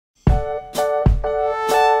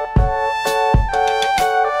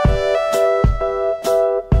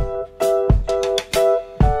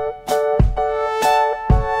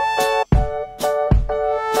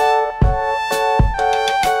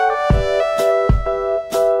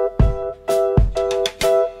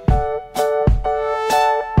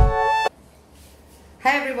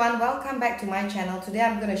welcome back to my channel. Today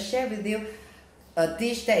I'm going to share with you a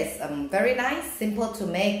dish that is very nice, simple to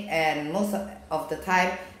make, and most of the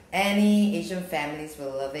time any Asian families will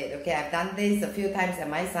love it. Okay, I've done this a few times and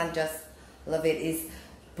my son just love it. It's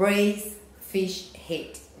braised fish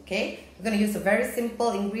head. Okay, we're going to use a very simple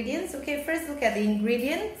ingredients. Okay, first look at the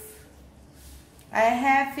ingredients. I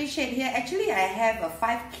have fish head here. Actually, I have a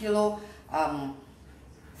 5 kilo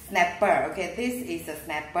snapper. Okay, this is a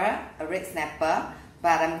snapper, a red snapper,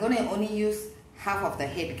 but I'm going to only use half of the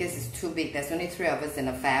head because it's too big. There's only 3 of us in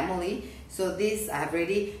the family. So this, I have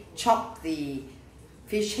already chopped the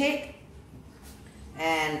fish head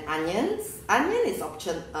and onions. Onion is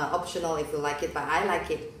optional if you like it, but I like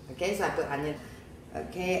it. Okay, so I put onion.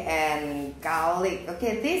 Okay, and garlic.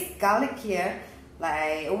 Okay, this garlic here, like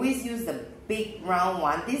I always use the big round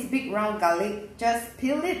one. This big round garlic, just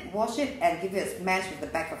peel it, wash it, and give it a smash with the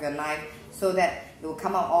back of your knife so that it will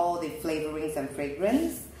come out all the flavorings and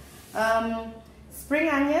fragrance. Spring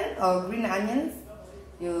onion or green onions,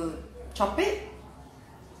 you chop it,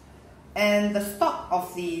 and the stalk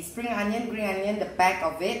of the spring onion, green onion, the back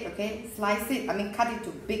of it, okay, slice it, cut it to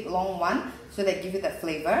big long one so that give it that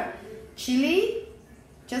flavor. Chili,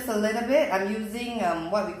 just a little bit. I'm using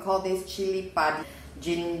what we call this chili padi.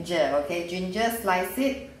 Ginger, okay, ginger, slice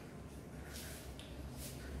it.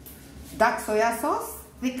 Dark soya sauce,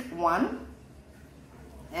 thick one.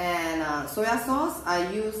 And soya sauce, I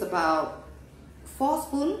use about 4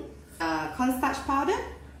 spoons. Cornstarch powder,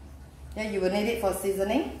 yeah, you will need it for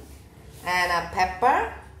seasoning. And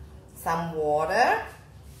pepper, some water,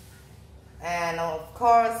 and of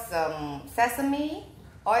course sesame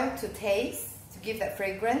oil to taste to give that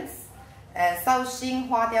fragrance, and Shaoxing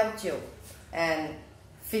huadiaojiu, and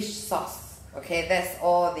fish sauce. Okay, that's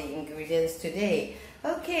all the ingredients today.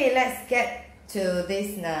 Okay, let's get to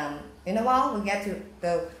this now. In a while, we'll get to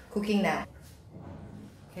the cooking now.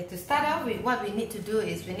 Okay, to start off with, what we need to do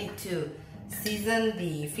is we need to season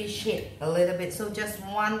the fish head a little bit. So just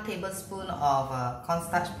 1 tablespoon of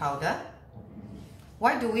cornstarch powder.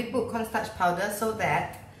 Why do we put cornstarch powder? So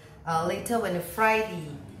that later when you fry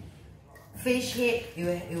the fish head, you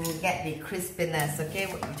will get the crispiness. Okay,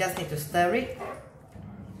 you just need to stir it.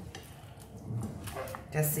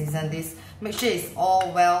 Just season this. Make sure it's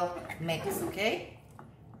all well mixed. Okay,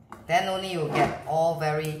 then only you'll get all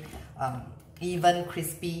very even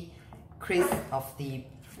crispy crisp of the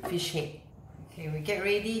fish head. Okay, we get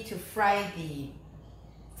ready to fry the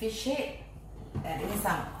fish head. Add in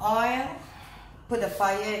some oil. Put the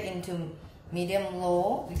fire into medium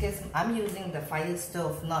low because I'm using the fire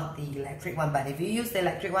stove, not the electric one. But if you use the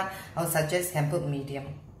electric one, I would suggest you can put medium.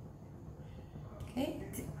 Okay,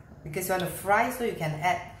 because you want to fry, so you can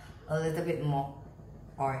add a little bit more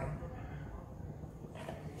oil.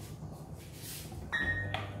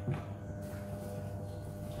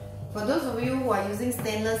 For those of you who are using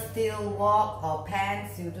stainless steel wok or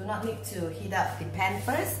pans, you do not need to heat up the pan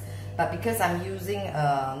first. But because I'm using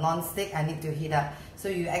a non-stick, I need to heat up. So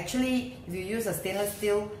you actually, if you use a stainless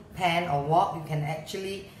steel pan or wok, you can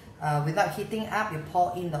actually, without heating up, you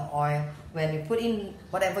pour in the oil. When you put in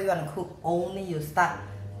whatever you want to cook, only you start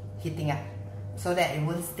heating up so that it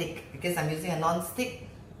won't stick. Because I'm using a non-stick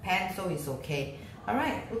pan, so it's okay.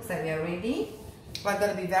 Alright, looks like we are ready. But I'm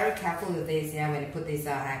going to be very careful with this, yeah, when you put this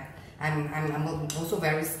out. I'm also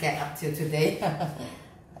very scared up till today.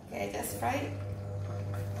 Okay, just fry it.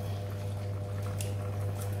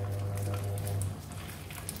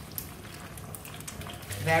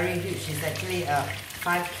 Very huge. It's actually a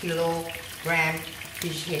 5 kilogram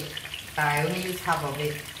fish head, but I only use half of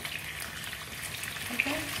it.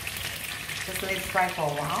 Okay, just let it fry for a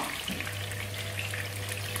while.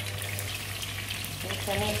 Okay,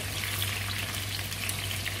 turn it.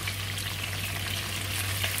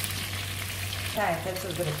 Okay, so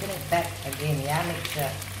we're going to turn it back again. Yeah, make sure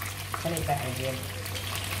turn it back again.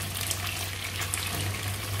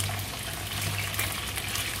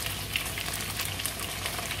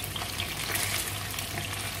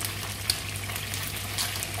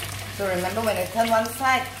 So remember, when you turn one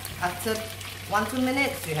side, after 1-2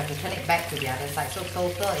 minutes, you have to turn it back to the other side. So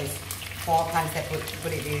total is 4 times that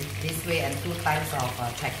put it this way and 2 times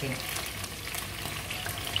of checking.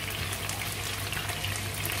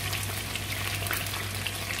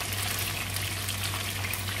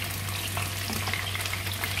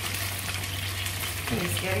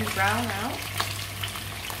 It's getting brown now.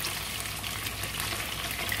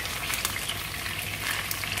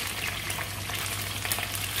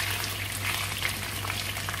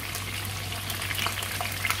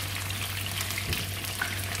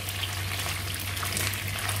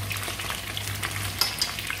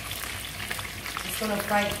 Gonna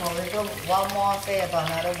fry it for a little while more, say about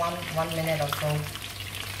another one minute or so.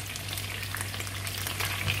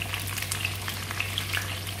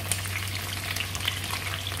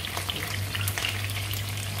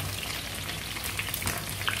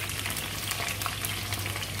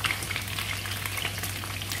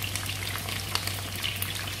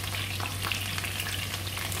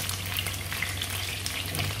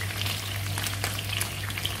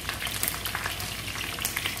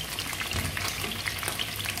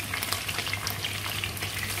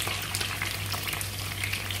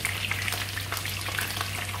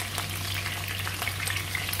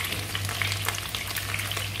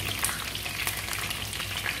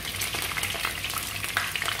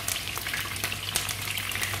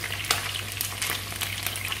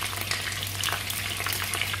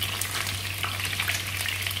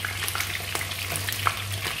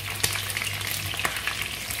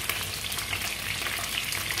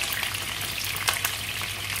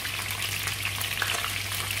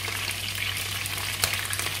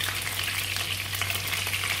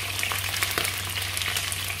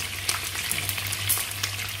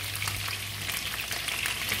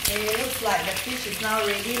 It looks like the fish is now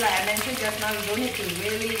ready. Like I mentioned just now, you don't need to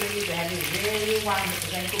really have it really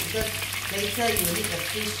 100% cooked, because later you need the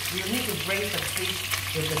fish, you need to braise the fish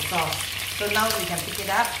with the sauce. So now we can pick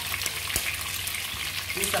it up.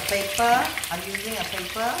 Use a paper. I'm using a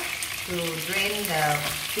paper to drain the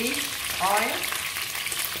fish oil.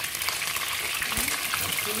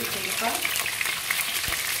 Chilli paper.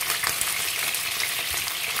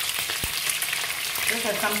 Just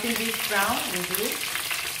have something this brown will do.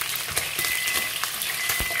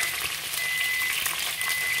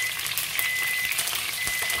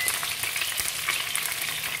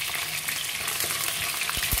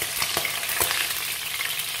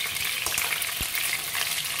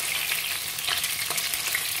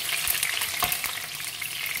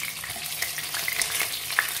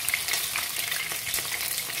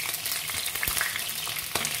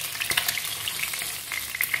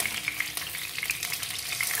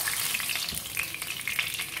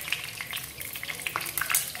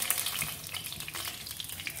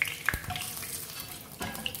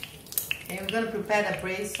 Okay, we're going to prepare the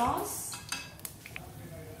braised sauce.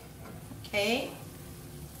 Okay.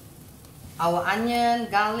 Our onion,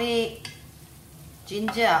 garlic,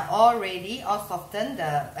 ginger are all ready, all softened.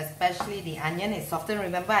 Especially the onion is softened.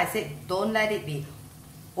 Remember I said don't let it be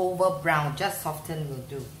over brown, just soften will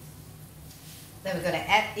do. Then we're going to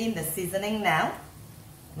add in the seasoning now.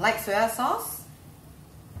 Like soya sauce,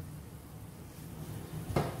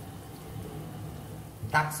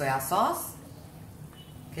 dark soya sauce.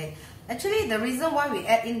 Okay, actually the reason why we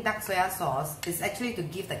add in dark soya sauce is actually to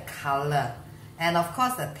give the color and of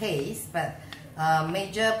course the taste, but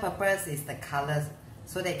major purpose is the color,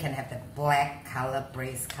 so they can have the black color,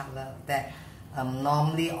 braised color that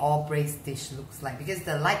normally all braised dish looks like, because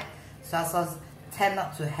the light soya sauce tend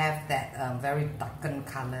not to have that very darkened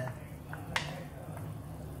color.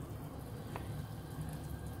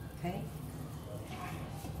 Okay,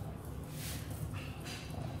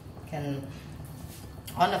 can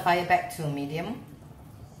on the fire back to medium.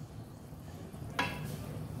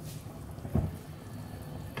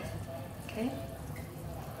 Okay,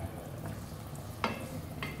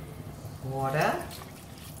 water,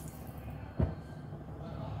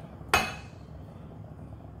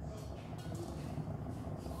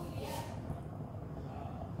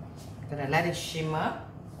 gonna let it shimmer.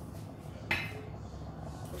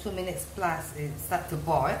 2 minutes plus it start to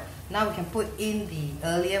boil. Now we can put in the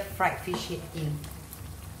earlier fried fish head in.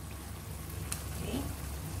 Okay.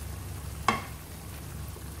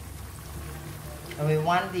 And we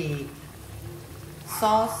want the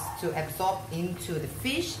sauce to absorb into the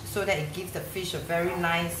fish so that it gives the fish a very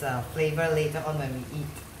nice flavor later on when we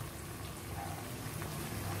eat.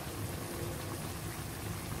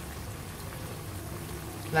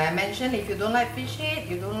 Like I mentioned, if you don't like fish head,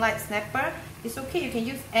 you don't like snapper, it's okay. You can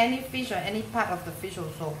use any fish or any part of the fish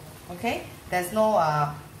also. Okay? There's no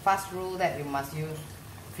fast rule that you must use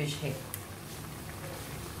fish head.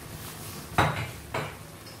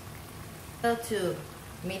 To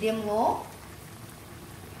medium low,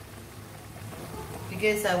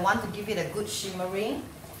 because I want to give it a good shimmering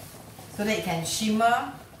so that it can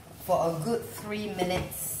shimmer for a good 3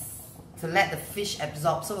 minutes to let the fish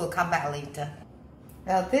absorb. So we'll come back later.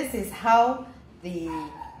 Now this is how the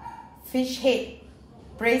fish head,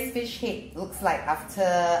 braised fish head looks like after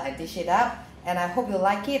I dish it up, and I hope you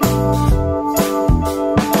like it.